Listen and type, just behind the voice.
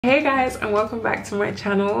Hey guys, and welcome back to my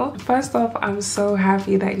channel. First off, I'm so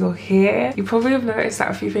happy that you're here. You probably have noticed that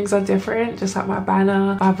a few things are different, just like my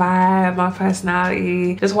banner, my vibe, my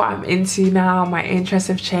personality, just what I'm into now. My interests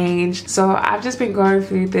have changed. So I've just been going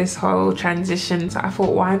through this whole transition, so I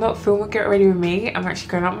thought, why not film a get ready with me? I'm actually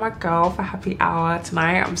going out with my girl for happy hour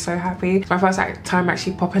tonight. I'm so happy. It's my first time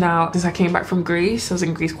actually popping out since I came back from Greece. I was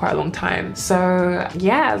in Greece quite a long time. So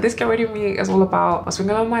yeah, this get ready with me is all about what's been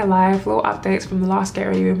going on in my life, little updates from the last get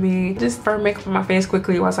ready with me. Just throw makeup on my face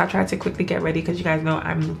quickly whilst I try to quickly get ready, because you guys know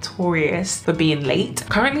I'm notorious for being late.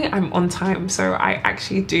 Currently I'm on time, so I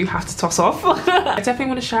actually do have to toss off. I definitely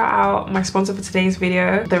want to shout out my sponsor for today's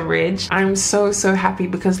video, The Ridge. I'm so happy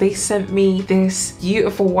because they sent me this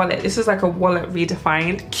beautiful wallet. This is like a wallet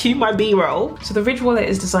redefined. Cue my B-roll. So the Ridge wallet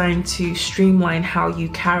is designed to streamline how you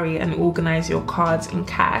carry and organize your cards and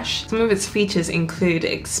cash. Some of its features include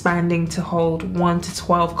expanding to hold 1 to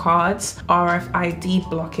 12 cards, RFID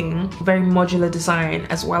blocking, very modular design,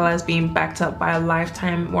 as well as being backed up by a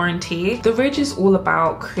lifetime warranty. The Ridge is all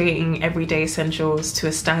about creating everyday essentials to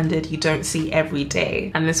a standard you don't see every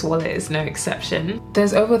day, and this wallet is no exception.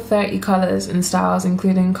 There's over 30 colors and styles,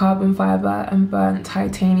 including carbon fiber and burnt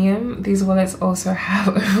titanium. These wallets also have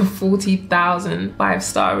over 40,000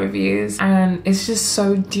 5-star reviews, and it's just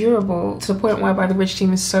so durable, to the point whereby the Ridge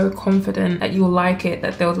team is so confident that you'll like it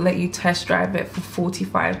that they'll let you test drive it for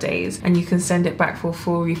 45 days and you can send it back for a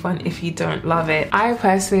full refund if you don't love it. I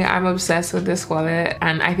personally am obsessed with this wallet,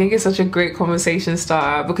 and I think it's such a great conversation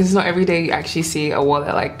starter because it's not every day you actually see a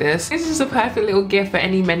wallet like this. It's just a perfect little gift for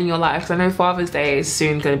any men in your life, because I know Father's Day is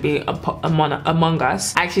soon going to be among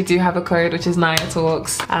us. I actually do have a code, which is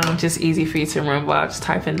NAYATALKS, just easy for you to remember. Just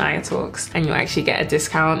type in NAYATALKS and you'll actually get a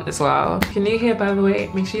discount as well. If you're new here, by the way,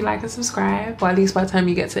 make sure you like and subscribe, or at least by the time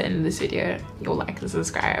you get to the end of this video you'll like and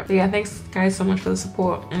subscribe. But yeah, thanks guys so much for the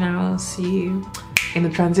support, and I'll see you in the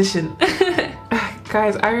transition.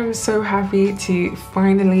 Guys, I am so happy to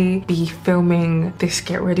finally be filming this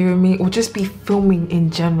get ready with me, or just be filming in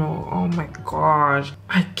general. Oh my gosh,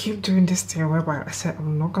 I keep doing this thing whereby I said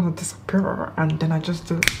I'm not gonna disappear, and then I just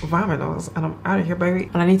do vamonos and I'm out of here, baby.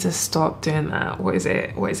 And I need to stop doing that. What is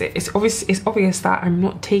it? It's obvious that I'm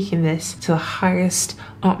not taking this to the highest,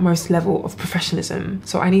 utmost level of professionalism.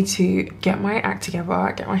 So I need to get my act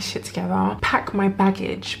together, get my shit together, pack my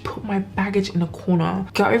baggage, put my baggage in a corner,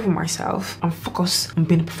 get over myself, and focus on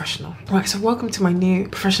being a professional. Right, so welcome to my new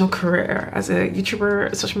professional career as a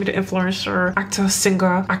YouTuber, social media influencer, actor,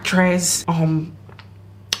 singer, actress.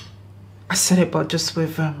 I said it, but just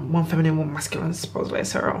with one feminine, one masculine, supposedly,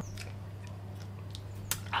 so.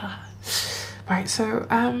 Right, so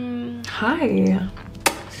hi.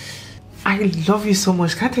 I love you so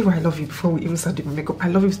much. Can I tell you why I love you before we even start doing my makeup? I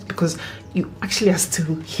love you because you actually are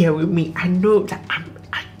still here with me. I know that I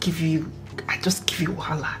just give you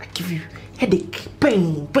wahala. I give you headache,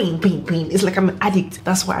 pain. It's like I'm an addict.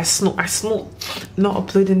 That's why I snort not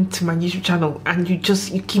uploading to my YouTube channel, and you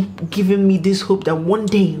keep giving me this hope that one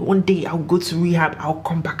day I'll go to rehab, I'll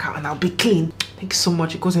come back out and I'll be clean. Thank you so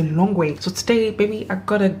much. It goes a long way. So today, baby, I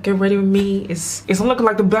gotta get ready with me. It's not looking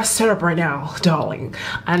like the best setup right now, darling.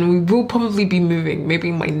 And we will probably be moving, maybe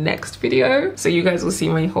in my next video. So you guys will see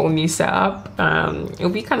my whole new setup. It'll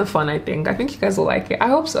be kind of fun, I think. I think you guys will like it. I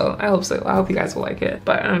hope so. I hope you guys will like it.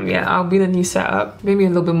 But yeah, I'll be in a new setup. Maybe a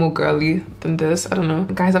little bit more girly than this. I don't know.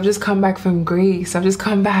 Guys, I've just come back from Greece. I've just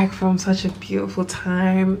come back from such a beautiful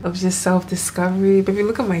time of just self-discovery. Baby,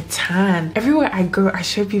 look at my tan. Everywhere I go, I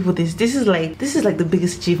show people this. This is like the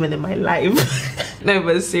biggest achievement in my life. No,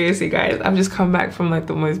 but seriously guys, I've just come back from like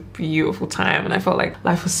the most beautiful time, and I felt like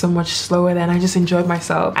life was so much slower then. I just enjoyed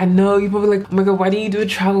myself. I know you're probably like, oh my god, why didn't you do a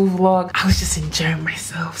travel vlog? I was just enjoying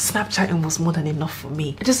myself. Snapchatting was more than enough for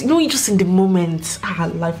me. Just, you know, you're just in the moment.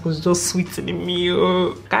 Life was just sweet in me.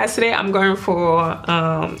 Guys, today I'm going for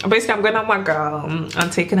basically I'm going out with my girl. I'm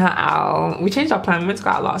taking her out. We changed our plan. We meant to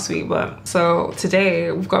go out last week, but so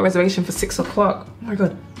today we've got a reservation for 6 o'clock. Oh my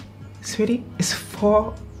god, sweetie, it's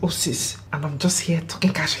 4:06 and I'm just here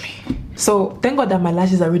talking casually. So thank god that my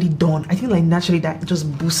lashes are already done. I think like naturally that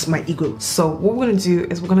just boosts my ego. So what we're gonna do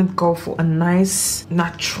is we're gonna go for a nice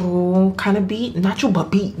natural kind of beat, natural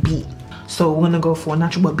but beat. So we're gonna go for a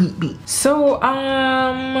natural but beat. So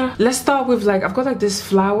let's start with like, I've got like this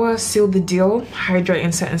flower seal the deal hydrate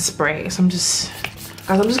and set and spray. So I'm just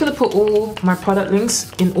gonna put all my product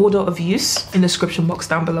links in order of use in the description box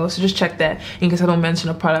down below, so just check there in case I don't mention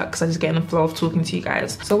a product, because I just get in the flow of talking to you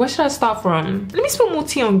guys. So where should I start from? Let me spill more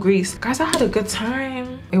tea on Greece. Guys, I had a good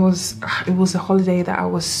time. It was a holiday that I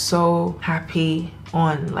was so happy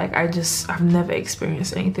on. Like I've never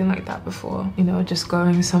experienced anything like that before. You know, just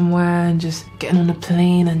going somewhere and just getting on a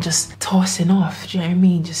plane and just tossing off. Do you know what I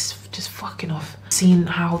mean? Just fucking off. Seeing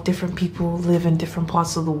how different people live in different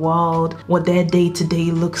parts of the world, what their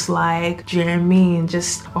day-to-day looks like. Do you know what I mean?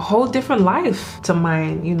 Just a whole different life to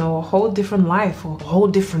mine, you know, a whole different life, a whole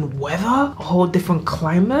different weather, a whole different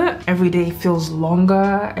climate. Every day feels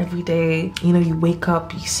longer. Every day, you know, you wake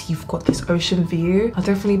up, you see you've got this ocean view. I'll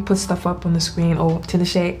definitely put stuff up on the screen. Or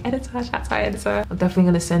Tinashe, editor, shout out editor. I'm definitely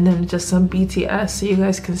gonna send him just some BTS so you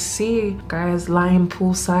guys can see guys lying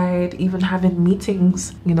poolside, even having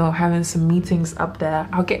meetings, you know, having some meetings up there.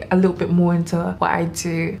 I'll get a little bit more into what I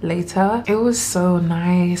do later. It was so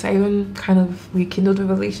nice. I even kind of rekindled a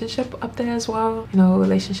relationship up there as well, you know, a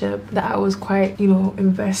relationship that I was quite, you know,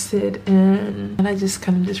 invested in, and I just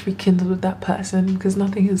kind of just rekindled with that person, because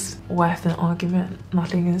nothing is worth an argument,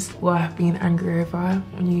 nothing is worth being angry over.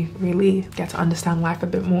 When you really get to understand life a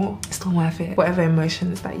bit more, it's not worth it. Whatever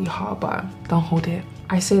emotions that you harbor, don't hold it.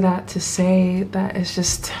 I say that to say that it's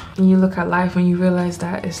just, when you look at life and you realize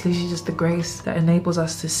that it's literally just the grace that enables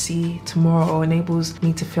us to see tomorrow, or enables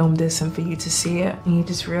me to film this and for you to see it, and you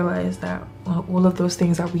just realize that all of those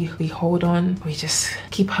things that we hold on, we just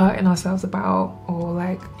keep hurting ourselves about, or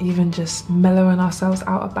like even just mellowing ourselves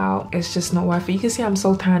out about, it's just not worth it. You can see I'm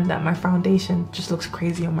so tanned that my foundation just looks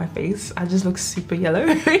crazy on my face. I just look super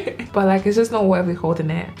yellow. But like, it's just not worth it holding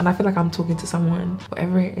it. And I feel like I'm talking to someone.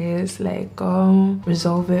 Whatever it is, let go,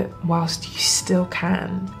 resolve it whilst you still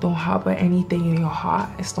can. Don't harbor anything in your heart.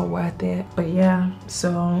 It's not worth it. But yeah,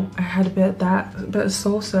 so I had a bit of that, a bit of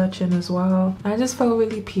soul searching as well. I just felt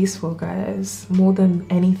really peaceful, guys. More than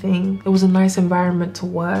anything, it was a nice environment to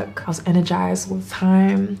work. I was energized all the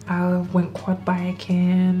time. I went quad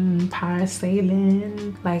biking,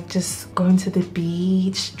 parasailing, like just going to the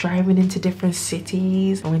beach, driving into different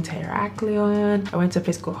cities. I went to Heraklion. I went to a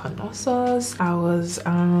place called Honossos. I was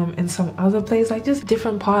in some other place, like just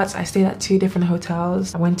different parts. I stayed at 2 different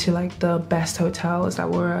hotels. I went to like the best hotels that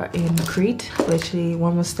were in Crete. Literally,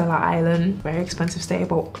 one was Stella Island, very expensive stay,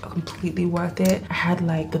 but completely worth it. I had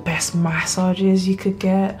like the best massages you could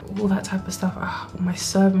get, all that type of stuff.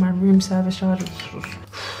 My room service charge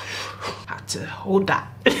had to hold that.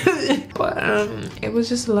 But it was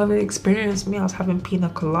just a lovely experience. I was having pina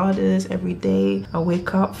coladas every day. I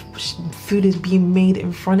wake up, food is being made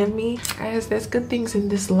in front of me. Guys, there's good things in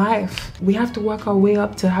this life. We have to work our way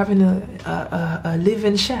up to having a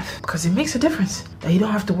live-in chef, because it makes a difference. That you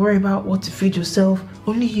don't have to worry about what to feed yourself.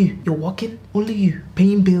 Only you. You're working, only you.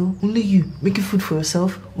 Paying bill, only you. Making food for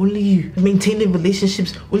yourself, only you. Maintaining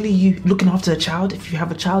relationships, only you. Looking after a child, if you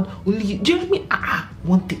have a child, only you. Do you know what I mean?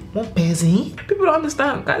 One person. People don't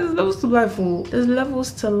understand, guys. There's levels to life. There's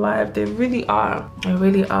levels to life. There really are. There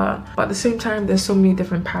really are. But at the same time, there's so many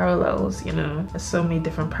different parallels, you know. There's so many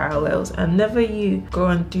different parallels. And never you go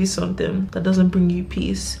and do something that doesn't bring you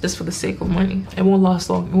peace just for the sake of money. It won't last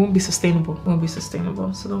long. It won't be sustainable. It won't be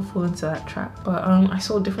sustainable. So don't fall into that trap. But I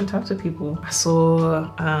saw different types of people. I saw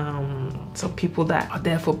some people that are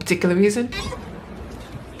there for a particular reason.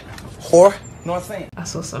 Whore. Know what I'm saying? I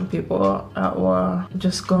saw some people that were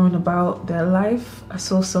just going about their life. I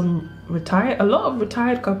saw a lot of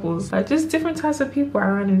retired couples, like just different types of people I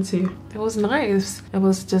ran into. It was nice. It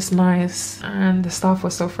was just nice, and the staff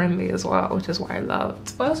was so friendly as well, which is what I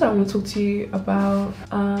loved. What else I want to talk to you about?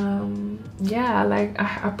 Yeah, like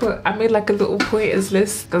I made like a little pointers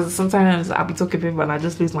list, because sometimes I'll be talking to people and I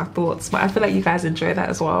just lose my thoughts, but I feel like you guys enjoy that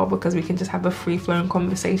as well, because we can just have a free-flowing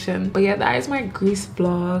conversation. But yeah, that is my Greece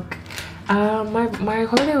vlog. My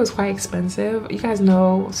holiday was quite expensive, you guys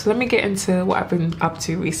know. So let me get into what I've been up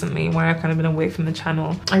to recently, why I've kind of been away from the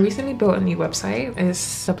channel. I recently built a new website. It's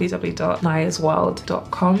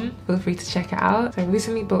www.NayasWorld.com. Feel free to check it out. So I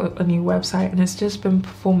recently built a new website and it's just been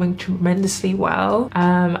performing tremendously well.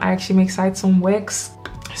 I actually make sites on Wix,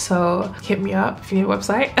 so hit me up if you need a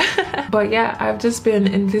website. But yeah, I've just been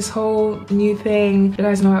in this whole new thing. You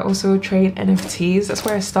guys know I also trade NFTs. That's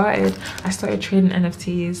where I started. I started trading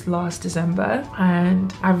NFTs last December,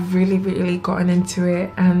 and I've really gotten into it,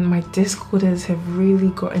 and my Discorders have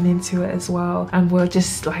really gotten into it as well, and we're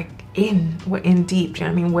just like we're in deep. You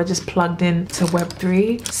know what I mean? We're just plugged in to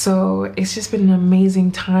Web3. So it's just been an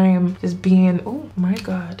amazing time just being, oh my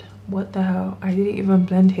god, what the hell, I didn't even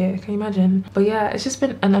blend here, can you imagine? But yeah, it's just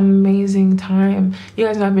been an amazing time. You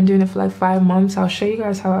guys know I've been doing it for like 5 months. I'll show you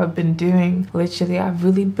guys how I've been doing. Literally, I've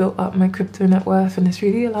really built up my crypto net worth, and it's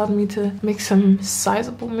really allowed me to make some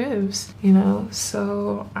sizable moves, you know.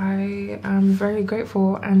 So I am very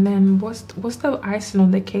grateful. And then what's the icing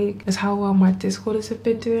on the cake is how well my Discorders have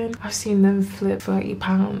been doing. I've seen them flip £30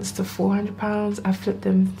 to £400.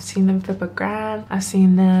 I've seen them flip $1,000. I've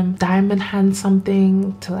seen them diamond hand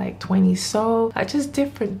something to like 20 so, like just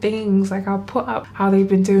different things. Like I'll put up how they've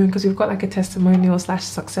been doing because we've got like a testimonial /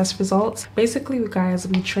 success results. Basically, you guys,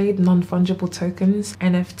 we trade non-fungible tokens,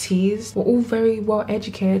 NFTs. We're all very well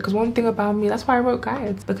educated, because one thing about me, that's why I wrote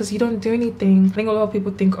guides, because you don't do anything. I think a lot of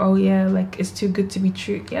people think, oh yeah, like it's too good to be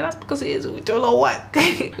true. Yeah, that's because it is. We do a lot of work.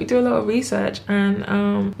 We do a lot of research,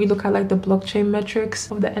 and we look at like the blockchain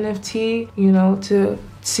metrics of the NFT, you know, to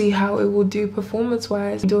see how it will do performance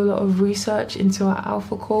wise. We do a lot of research into our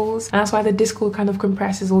alpha calls, and that's why the Discord kind of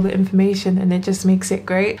compresses all the information and it just makes it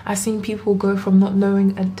great. I've seen people go from not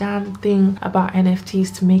knowing a damn thing about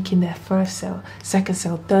NFTs to making their first sale, second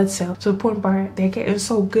sale, third sale, to the point where they're getting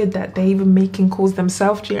so good that they're even making calls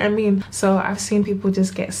themselves. Do you know what I mean? So I've seen people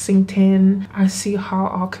just get synced in. I see how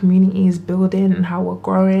our community is building and how we're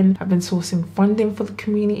growing. I've been sourcing funding for the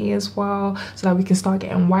community as well, so that we can start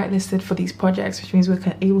getting whitelisted for these projects, which means we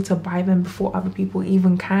can able to buy them before other people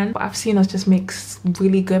even can. But I've seen us just make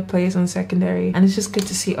really good plays on secondary, and it's just good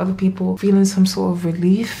to see other people feeling some sort of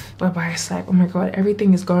relief, whereby it's like, oh my god,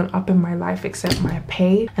 everything is going up in my life except my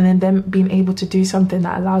pay. And then them being able to do something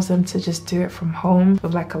that allows them to just do it from home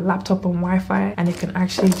with like a laptop and Wi-Fi, and it can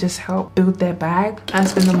actually just help build their bag.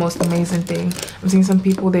 That's been the most amazing thing. I'm seeing some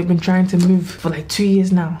people, they've been trying to move for like 2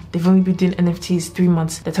 years now. They've only been doing NFTs 3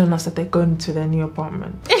 months. They're telling us that they're going to their new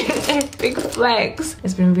apartment. Big flex.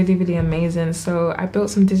 It's been really amazing. So I built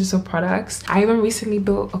some digital products. I even recently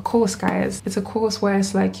built a course, guys. It's a course where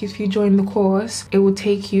it's like, if you join the course, it will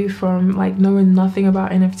take you from like knowing nothing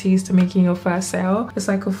about NFTs to making your first sale. It's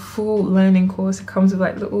like a full learning course. It comes with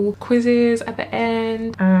like little quizzes at the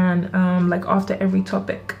end, and like after every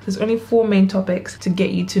topic. There's only 4 main topics to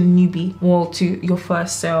get you to newbie, well, to your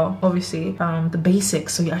first sale. Obviously, the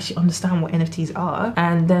basics, so you actually understand what NFTs are,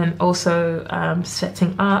 and then also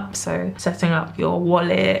setting up your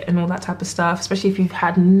wallet and all that type of stuff, especially if you've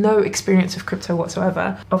had no experience with crypto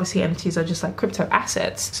whatsoever. Obviously, NFTs are just like crypto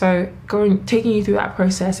assets. So taking you through that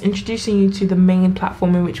process, introducing you to the main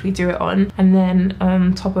platform in which we do it on, and then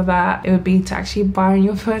on top of that, it would be to actually buying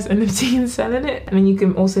your first NFT and selling it. And then you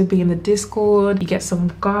can also be in the Discord. You get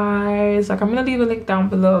some guides. Like, I'm gonna leave a link down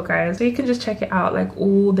below, guys, so you can just check it out. Like,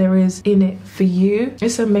 all there is in it for you.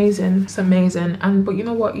 It's amazing. It's amazing. But you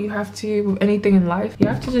know what? You have to, with anything in life, you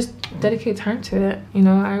have to just dedicate time to it. You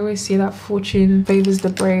know, I always see that fortune favors the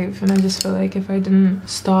brave, and I just feel like if I didn't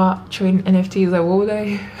start trading NFTs, like what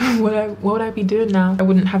would I be doing now? I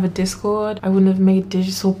wouldn't have a Discord. I wouldn't have made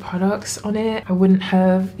digital products on it. I wouldn't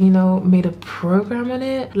have, you know, made a program on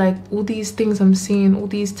it. Like, all these things I'm seeing, all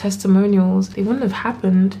these testimonials, they wouldn't have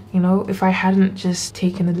happened, you know, if I hadn't just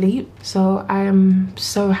taken a leap. So I am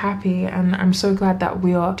so happy, and I'm so glad that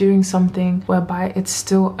we are doing something whereby it's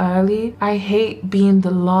still early. I hate being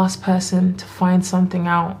the last person to find something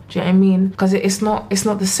out. Do you know what I mean? Because it's not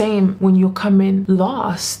the same when you're coming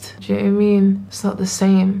last. Do you know what I mean? It's not the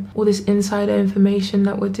same. All this insider information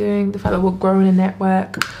that we're doing, the fact that we're growing a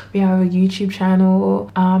network, we have a YouTube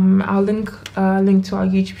channel. I'll link to our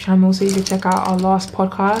YouTube channel so you can check out our last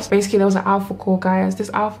podcast. Basically, there was an alpha call, guys. This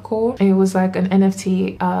alpha call, it was like an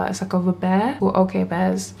NFT. It's like of a bear, or okay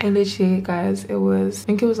bears. And literally, guys, it was, I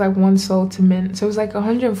think it was like 1 soul to mint. So it was like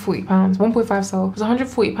 £140, 1.5 soul. It was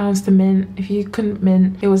 £140 to mint. If you couldn't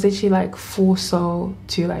mint, it was literally like 4 soul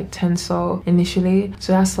to like 10 soul initially.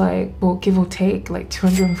 So that's like, well, give or take, like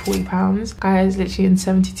 £240. Guys, literally in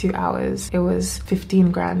 72 hours, it was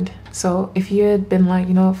 15 grand. So if you had been like,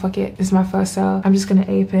 you know, fuck it, this is my first sale, I'm just gonna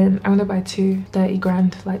ape in, I'm gonna buy 2, 30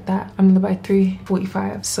 grand like that. I'm gonna buy 3,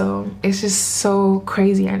 45. So it's just so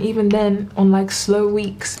crazy. And even then, on like slow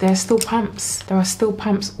weeks, there's still pumps. There are still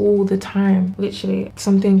pumps all the time. Literally,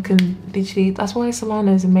 something can literally, that's why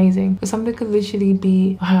Solana is amazing. But something could literally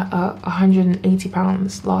be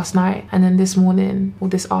 £180 last night, and then this morning or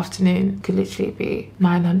this afternoon could literally be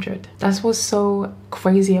 900. That's what's so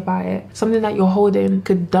crazy about it. Something that you're holding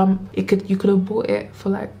could dump. You could have bought it for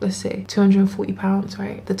like, let's say £240,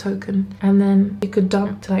 right, the token, and then it could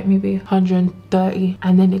dump to like maybe 130,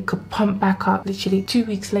 and then it could pump back up literally 2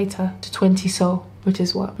 weeks later to 20 sol, which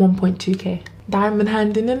is what, 1.2k. diamond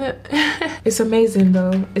hand in it. It's amazing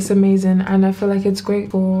though, it's amazing, and I feel like it's great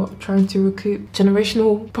for trying to recoup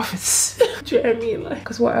generational profits. Do you know what I mean? Like,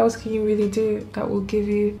 because what else can you really do that will give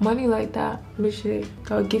you money like that? Literally,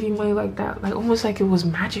 that will give you money like that, like almost like it was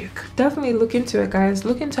magic. Definitely look into it, guys.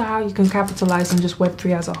 Look into how you can capitalize on just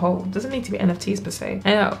Web3 as a whole. It doesn't need to be NFTs per se.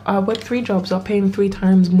 And Web3 jobs are paying 3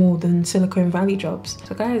 times more than Silicon Valley jobs.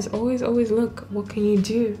 So guys, always look, what can you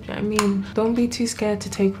do? Do you know what I mean? Don't be too scared to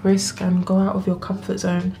take risk and go out of your comfort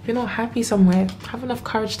zone. If you're not happy somewhere, have enough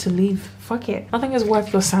courage to leave. Fuck it. Nothing is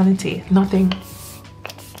worth your sanity. Nothing.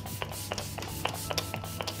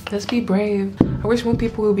 Let's be brave. I wish more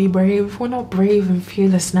people would be brave. If we're not brave and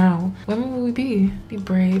fearless now, when will we be? Be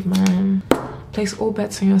brave, man. Place all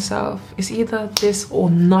bets on yourself. It's either this or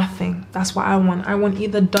nothing. That's what I want. I want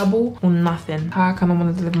either double or nothing. How I kind of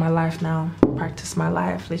want to live my life now. Practice my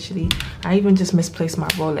life, literally. I even just misplaced my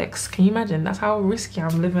Rolex. Can you imagine? That's how risky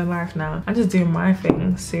I'm living life now. I'm just doing my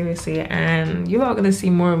thing, seriously. And you are gonna see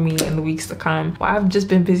more of me in the weeks to come. What I've just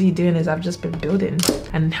been busy doing is I've just been building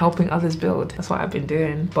and helping others build. That's what I've been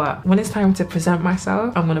doing. But when it's time to present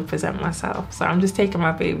myself, I'm gonna present myself. So I'm just taking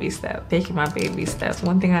my baby steps,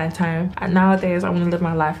 one thing at a time. And nowadays, I want to live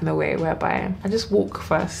my life in a way whereby I just walk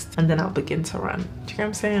first and then I'll begin to run. Do you know what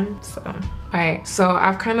I'm saying? So, alright, so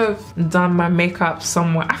I've kind of done my makeup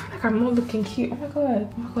somewhat. I feel like I'm not looking cute. Oh my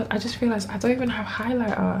god, I just realized I don't even have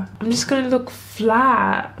highlighter. I'm just gonna look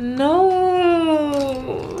flat. No.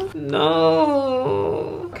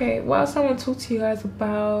 Okay, what else I want to talk to you guys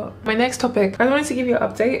about? My next topic. I wanted to give you an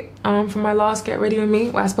update from my last Get Ready With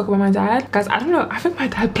Me where I spoke about my dad. Guys, I don't know, I think my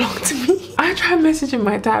dad blocked me. I tried messaging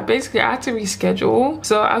my dad. Basically, I had to reschedule.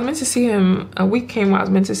 So I was meant to see him, a week came where I was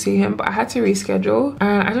meant to see him, but I had to reschedule.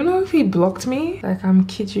 I don't know if he blocked me, like I'm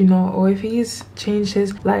kid you not, or if he's changed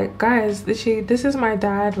his, like guys, literally, this is my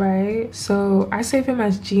dad, right? So I save him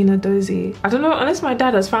as Gina Dozy. I don't know, unless my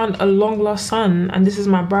dad has found a long lost son and this is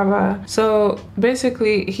my brother. So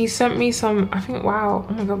basically, he sent me some, I think, wow,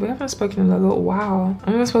 oh my god, we haven't spoken in a little while.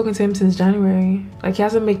 I haven't spoken to him since January. Like he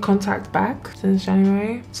hasn't made contact back since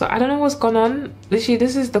January. So I don't know what's gone on. Literally,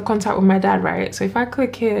 this is the contact with my dad, right? So if I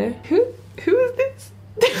click here, who is this?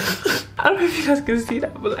 I don't know if you guys can see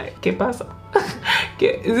that, but like, ¿qué pasa?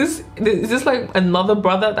 Is this like another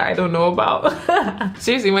brother that I don't know about?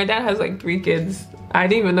 Seriously, my dad has like 3 kids. I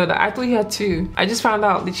didn't even know that. I thought he had 2. I just found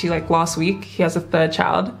out literally like last week he has a 3rd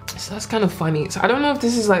child. So that's kind of funny. So I don't know if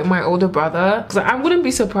this is like my older brother, because I wouldn't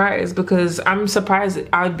be surprised, because I'm surprised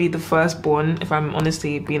I would be the firstborn if I'm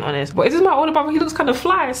honestly being honest. But is this my older brother? He looks kind of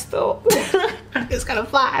fly still. It's kind of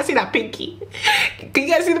fly. I see that pinky. Can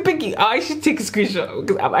you guys see the pinky? I should take a screenshot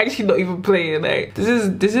because I'm actually not even playing. Like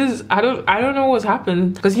this is I don't know what's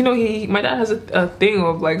happened, because you know my dad has a thing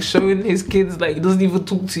of like showing his kids like he doesn't even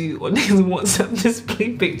talk to you on his WhatsApp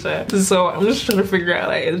display picture. So I'm just trying to figure out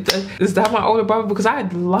like is that my older brother, because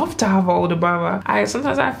I'd love to have an older brother.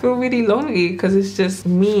 Sometimes I feel really lonely because it's just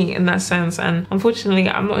me in that sense, and unfortunately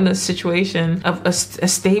I'm not in a situation of a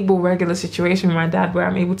stable regular situation with my dad where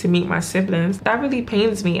I'm able to meet my siblings. That really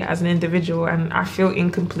pains me as an individual, and I feel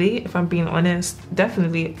incomplete if I'm being honest.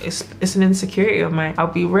 Definitely it's an insecurity of mine, I'll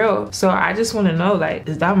be real. So I just want to know, like,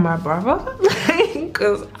 is that my brother?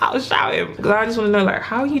 Because I'll shout him, because I just want to know, like,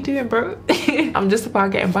 how are you doing, bro? I'm just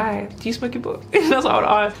about getting by. Do you smoke your book? That's what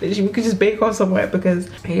I would ask. We could just bake off somewhere, because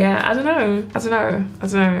yeah, I don't know.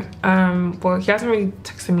 Well, he hasn't really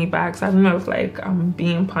texted me back, so I don't know if like I'm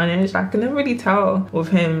being punished. I can never really tell with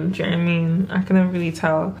him. Do you know what I mean? I can never really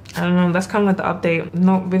tell. I don't know. That's kind of like the update.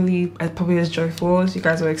 Not really probably as joyful as you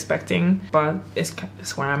guys were expecting, but it's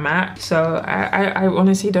where I'm at. So I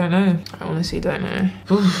honestly don't know. I honestly don't know.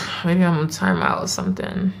 Maybe I'm on timeout or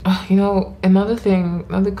something. Oh, you know, another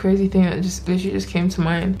crazy thing that literally just came to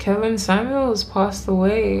mind. Kevin Samuels passed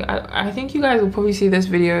away. I think you guys will probably see this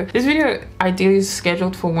video. This video ideally is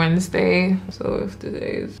scheduled for Wednesday. So if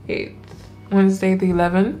today is 8th, Wednesday the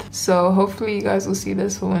 11th. So hopefully you guys will see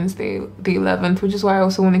this for Wednesday the 11th, which is why I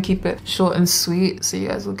also want to keep it short and sweet, so you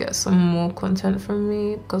guys will get some more content from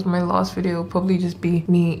me, because my last video will probably just be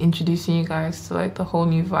me introducing you guys to like the whole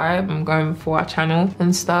new vibe I'm going for our channel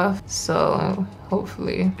and stuff. So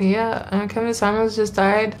hopefully. But yeah, Kevin Samuels just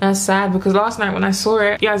died. That's sad, because last night when I saw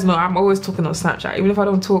it, you guys know I'm always talking on Snapchat. Even if I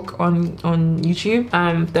don't talk on YouTube,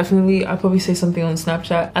 definitely I'll probably say something on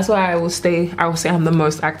Snapchat. That's why I will say I'm the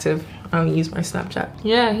most active I don't use my Snapchat.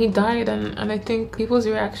 Yeah, he died, and I think people's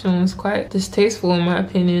reaction was quite distasteful in my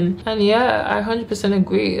opinion. And yeah, I 100%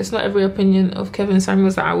 agree. It's not every opinion of Kevin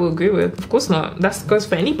Samuels that I will agree with. Of course not. That goes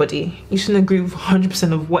for anybody. You shouldn't agree with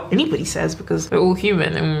 100% of what anybody says because we're all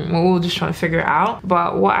human and we're all just trying to figure it out.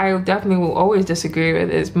 But what I definitely will always disagree with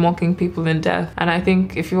is mocking people in death. And I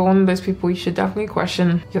think if you're one of those people, you should definitely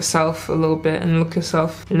question yourself a little bit and look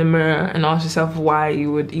yourself in the mirror and ask yourself why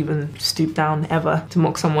you would even stoop down ever to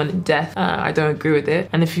mock someone in death. I don't agree with it.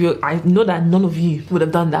 And if you, I know that none of you would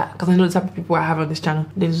have done that because I know the type of people I have on this channel.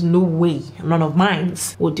 There's no way none of mine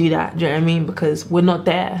will do that. Do you know what I mean? Because we're not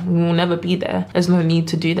there. We will never be there. There's no need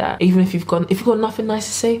to do that. Even if you've got nothing nice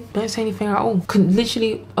to say, don't say anything at all.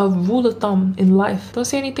 Literally a rule of thumb in life, don't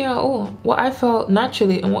say anything at all. What I felt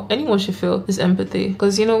naturally and what anyone should feel is empathy.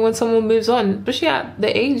 Because you know, when someone moves on, especially at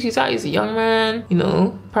the age he's at, he's a young man, you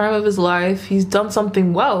know, prime of his life, he's done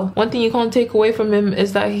something well. One thing you can't take away from him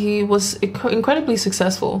is that he was incredibly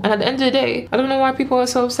successful. And at the end of the day, I don't know why people are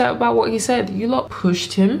so upset about what he said. You lot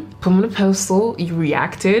pushed him, put him on a pedestal, you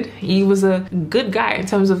reacted. He was a good guy in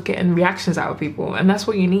terms of getting reactions out of people, and that's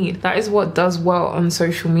what you need. That is what does well on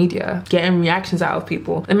social media, getting reactions out of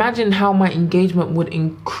people. Imagine how my engagement would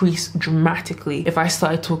increase dramatically if I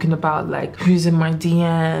started talking about like who's in my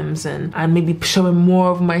DMs and maybe showing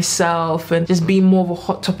more of myself and just being more of a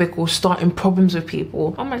hot topic or starting problems with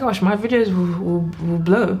people. Oh my gosh, my videos will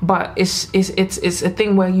blow. But it's a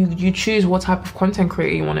thing where you choose what type of content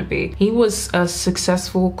creator you want to be. He was a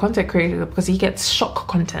successful content creator because he gets shock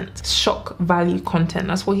content, shock value content.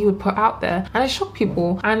 That's what he would put out there, and it shocked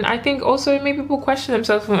people. And I think also it made people question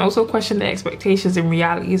themselves and also question the expectations and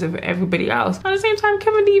realities of everybody else. At the same time,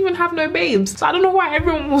 Kevin didn't even have no babes, so I don't know why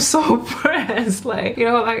everyone was so oppressed. Like, you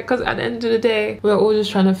know, like, because at the end of the day, we're all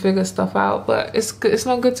just trying to figure stuff out. But it's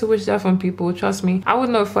not good to wish death on people. Trust me, I would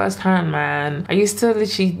know firsthand, man. I used to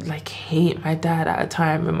literally like hate my dad at a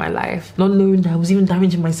time in my life, not knowing that I was even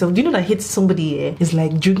damaging myself. Do you know that hitting somebody here is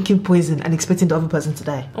like drinking poison and expecting the other person to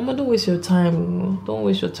die? Don't waste your time. Don't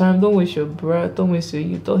waste your time. Don't waste your breath. Don't waste your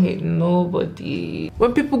youth. Don't hate nobody.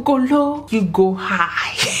 When people go low, you go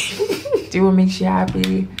high. Do what makes you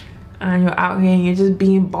happy. And you're out here and you're just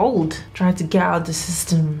being bold, trying to get out of the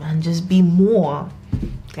system and just be more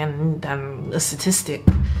than a statistic.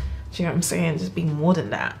 Do you know what I'm saying? Just be more than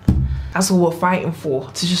that. That's what we're fighting for,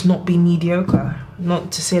 to just not be mediocre.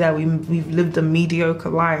 Not to say that we've lived a mediocre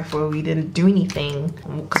life where we didn't do anything,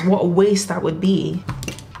 because what a waste that would be.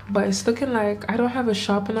 But it's looking like I don't have a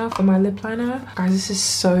sharpener for my lip liner. Guys, this is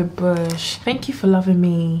so bush. Thank you for loving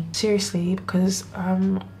me. Seriously, because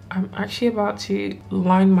I'm actually about to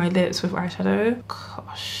line my lips with eyeshadow.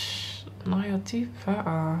 Gosh, Naya, do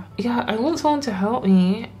better. Yeah, I want someone to help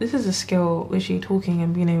me. This is a skill, literally talking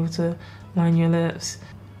and being able to line your lips.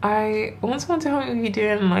 I want someone to help me be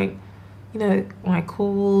doing like, you know, my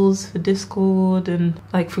calls for Discord, and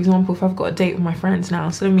like, for example, if I've got a date with my friends now,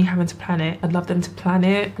 instead of me having to plan it, I'd love them to plan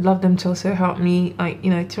it. I'd love them to also help me, like, you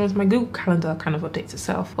know, to my Google Calendar kind of updates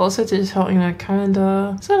itself. Also to just help me my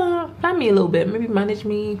calendar, so plan me a little bit, maybe manage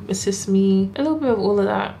me, assist me, a little bit of all of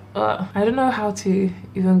that. But I don't know how to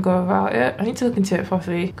even go about it. I need to look into it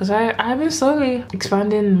properly because I've been slowly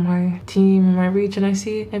expanding my team and my reach, and I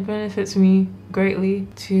see it benefits me greatly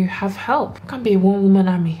to have help. I can't be a one-woman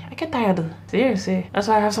army. I get tired of it. Seriously. That's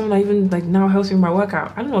why I have someone that even like now helps me with my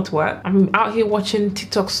workout. I don't know what to work. I'm out here watching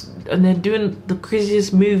TikToks and they're doing the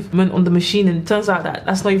craziest movement on the machine, and it turns out that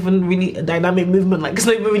that's not even really a dynamic movement. Like, it's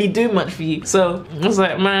not even really doing much for you. So I was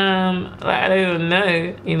like, man, like, I don't even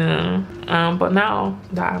know, you know. But now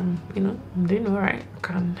that I'm doing all right, I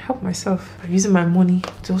can help myself. I'm using my money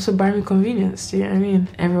to also buy me convenience. Do you know what I mean?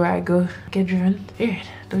 Everywhere I go, I get driven. Period.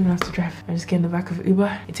 Don't even have to drive. I just get in the back of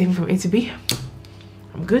Uber. It takes me from A to B.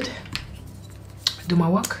 I'm good. I do my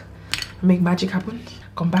work. I make magic happen.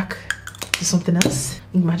 Come back, do something else.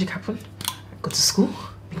 Make magic happen. I go to school.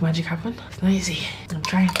 Make magic happen. It's not easy. I'm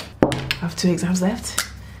trying. I have 2 exams left.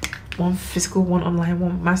 1 physical, 1 online,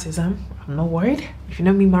 1 maths exam. I'm not worried. If you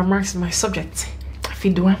know me, my marks is my subject. I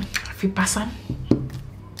feel do them. I feel pass them.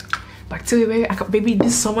 Back to it, baby.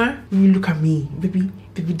 This summer, you look at me, baby.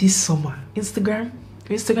 This summer, Instagram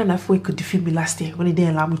that way could defeat me last year when it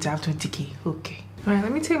didn't allow me to have 20K. Okay. All right,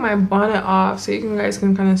 let me take my bonnet off so you guys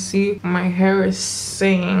can kind of see what my hair is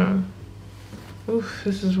saying. Oof,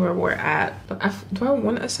 this is where we're at. But do I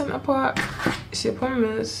want a center part? See, the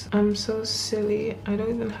problem is, I'm so silly. I don't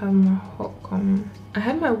even have my hot comb. I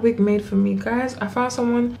had my wig made for me, guys. I found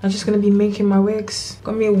someone that's just gonna be making my wigs.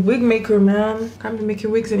 Got me a wig maker, man. Can't be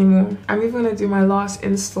making wigs anymore. I'm even gonna do my last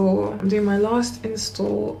install. I'm doing my last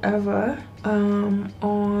install ever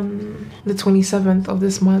on the 27th of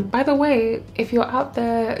this month. By the way, if you're out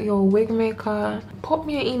there, you're a wig maker, pop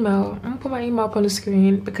me an email. I'm gonna put my email up on the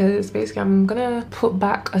screen because basically I'm gonna put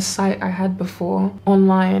back a site I had before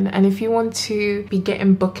online, and if you want to be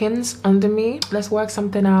getting bookings under me, let's work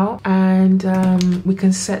something out and we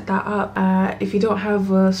can set that up. If you don't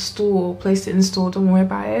have a store, place to install, don't worry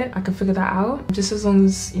about it. I can figure that out. Just as long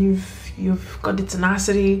as you've got the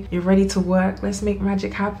tenacity, you're ready to work, let's make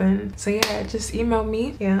magic happen. So yeah, just email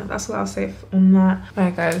me. Yeah, that's what I'll say on that.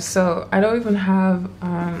 Alright guys, so I don't even have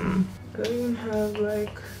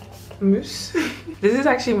like mousse. This is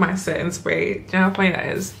actually my setting spray. Do you know how funny that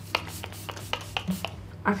is?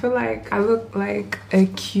 I feel like I look like a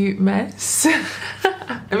cute mess.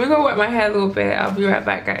 Let me go wet my hair a little bit. I'll be right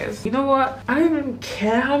back, guys. You know what? I don't even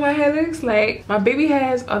care how my hair looks. Like, my baby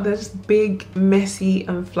hairs are just big, messy,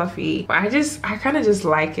 and fluffy. But I kind of just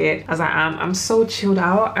like it as I am. I'm so chilled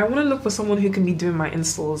out. I want to look for someone who can be doing my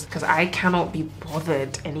installs because I cannot be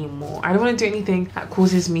bothered anymore. I don't want to do anything that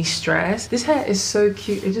causes me stress. This hair is so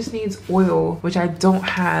cute. It just needs oil, which I don't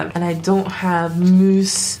have. And I don't have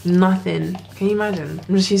mousse, nothing. Can you imagine?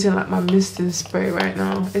 I'm just using like my misting spray right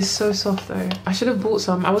now. It's so soft though. I should have bought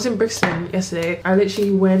some. I was in Brixton yesterday. I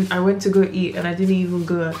went to go eat and I didn't even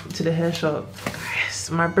go to the hair shop.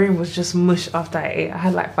 Guys, my brain was just mush after I ate. I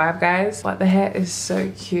had like 5 guys, but the hair is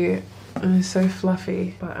so cute and it's so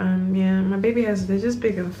fluffy. But yeah, my baby hairs, they're just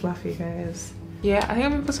big and fluffy, guys. Yeah, I think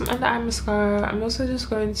I'm gonna put some under eye mascara. I'm also just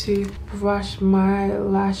going to brush my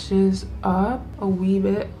lashes up a wee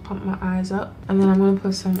bit, pump my eyes up, and then I'm gonna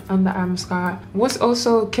put some under eye mascara. What's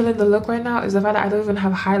also killing the look right now is the fact that I don't even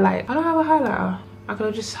have highlight. I don't have a highlighter. I could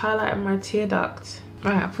have just highlighted my tear duct.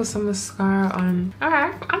 Alright, I put some mascara on.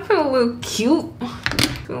 Alright, I'm feeling a little cute.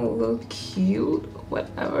 Feeling a little cute,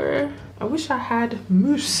 whatever. I wish I had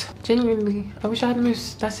mousse. Genuinely, I wish I had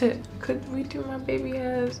mousse. That's it. Could redo my baby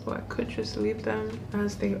hairs, or I could just leave them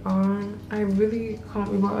as they are. I really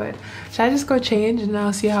can't be bothered. Should I just go change and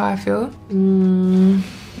I'll see how I feel?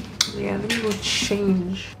 Yeah, let me go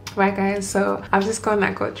change. Right guys, so I've just gone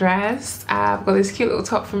and got dressed. I've got this cute little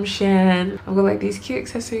top from Shein. I've got like these cute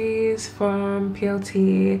accessories from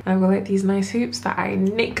PLT. And I've got like these nice hoops that I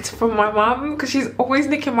nicked from my mum because she's always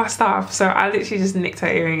nicking my stuff. So I literally just nicked her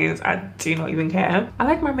earrings. I do not even care. I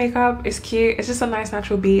like my makeup. It's cute. It's just a nice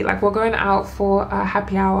natural beat. Like, we're going out for a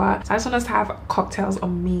happy hour. So I just want us to have cocktails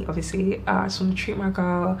on me, obviously. I just want to treat my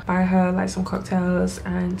girl, buy her like some cocktails,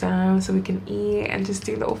 and so we can eat and just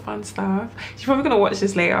do little fun stuff. She's probably gonna watch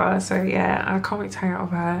this later. So yeah, I can't wait to hang out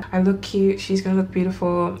with her. I look cute, she's gonna look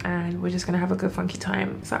beautiful, and we're just gonna have a good funky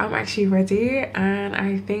time. So I'm actually ready and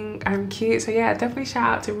I think I'm cute. So yeah, definitely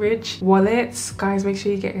shout out to Ridge Wallets. Guys, make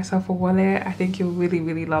sure you get yourself a wallet. I think you'll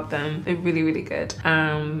really love them. They're really good.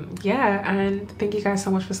 Yeah, and thank you guys so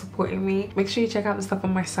much for supporting me. Make sure you check out the stuff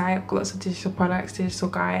on my site. I've got lots of digital products, digital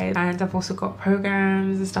guides, and I've also got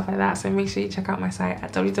programs and stuff like that. So make sure you check out my site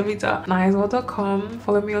at www.NayasWorld.com.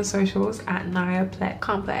 Follow me on socials at NayaPlex.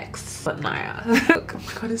 But Naya. Look, oh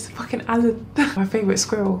my god, it's a fucking Alan. My favorite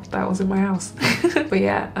squirrel that was in my house. But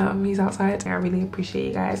yeah, he's outside. I really appreciate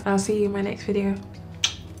you guys. I'll see you in my next video.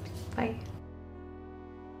 Bye.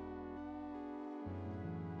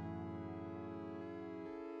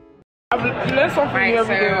 Let's off right,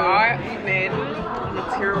 so our evening,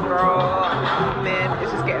 material girl, evening,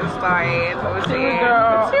 it's just getting started. Material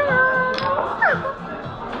girl. Material.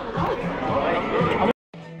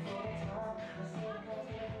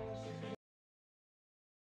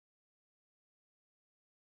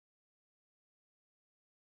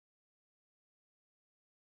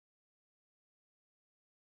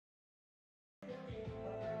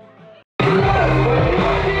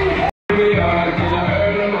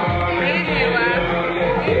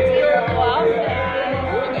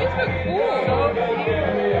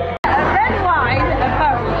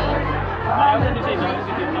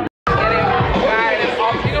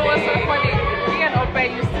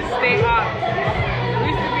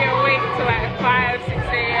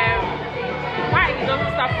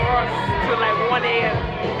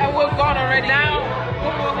 And we're gone already. Now,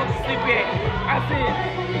 we're going to sleep here. I said,